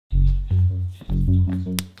Hey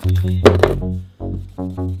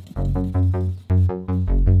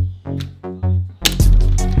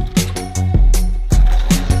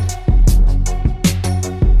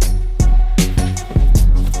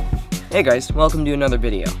guys, welcome to another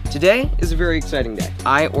video. Today is a very exciting day.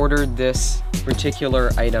 I ordered this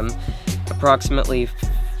particular item approximately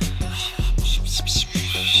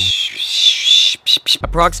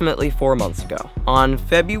 4 months ago. On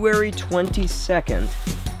February 22nd,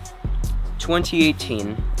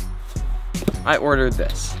 2018, I ordered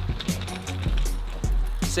this.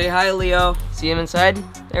 Say hi, Leo. See him inside?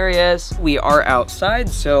 There he is. We are outside,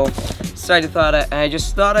 so I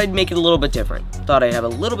just thought I'd make it a little bit different. Thought I'd have a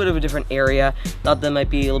little bit of a different area. Thought that might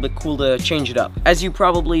be a little bit cool to change it up. As you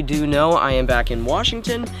probably do know, I am back in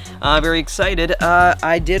Washington. Very excited.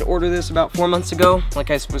 I did order this about 4 months ago, like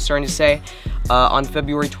I was starting to say, on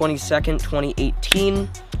February 22nd, 2018.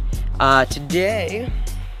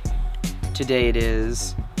 Today it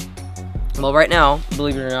is, well, right now,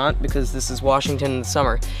 believe it or not, because this is Washington in the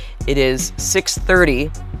summer, it is 6:30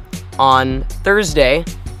 on Thursday,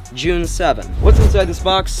 June 7th. What's inside this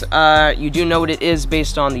box? You do know what it is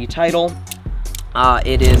based on the title.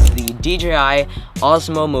 It is the DJI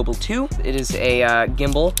Osmo Mobile 2. It is a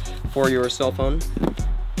gimbal for your cell phone.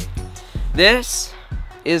 This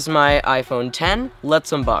is my iPhone 10.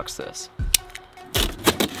 Let's unbox this.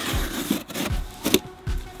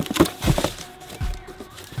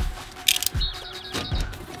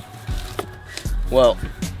 Whoa.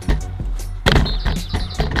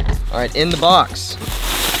 All right, in the box.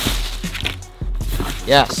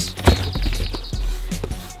 Yes.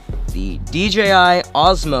 The DJI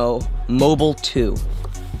Osmo Mobile 2.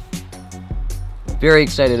 Very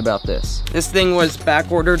excited about this. This thing was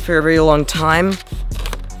back ordered for a very long time.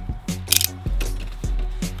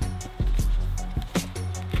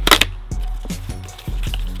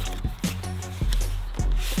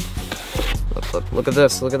 Look at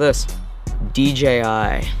this, look at this.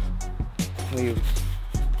 DJI.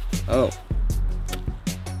 Oh.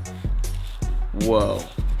 Whoa.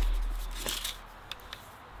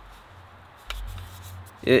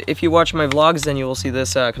 If you watch my vlogs, then you will see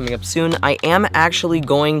this coming up soon. I am actually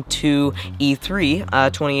going to E3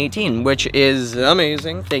 2018, which is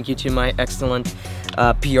amazing. Thank you to my excellent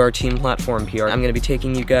PR team, Platform PR. I'm going to be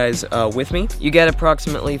taking you guys with me. You get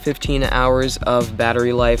approximately 15 hours of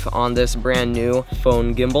battery life on this brand new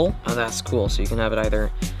phone gimbal. Oh, that's cool. So you can have it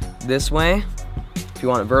either this way, if you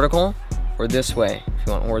want it vertical, or this way, if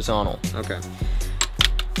you want horizontal. Okay.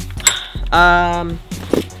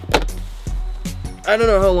 I don't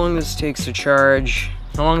know how long this takes to charge.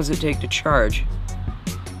 How long does it take to charge?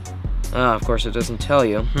 Of course it doesn't tell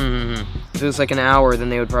you. If it was like an hour, then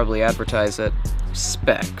they would probably advertise it.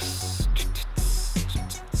 Specs.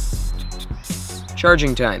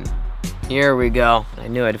 Charging time. Here we go. I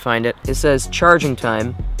knew I'd find it. It says charging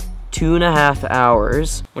time, 2.5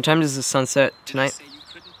 hours. What time does the sun set tonight?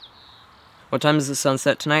 What time does the sun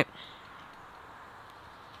set tonight?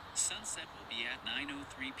 Sunset will be at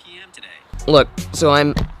 9:03 p.m. today. Look, so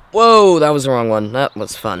whoa, that was the wrong one. That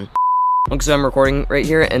was fun. Look, so I'm recording right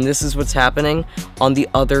here, and this is what's happening on the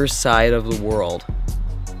other side of the world.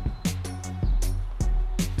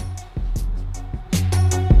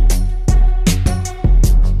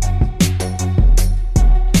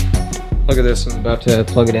 Look at this, I'm about to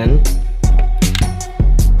plug it in.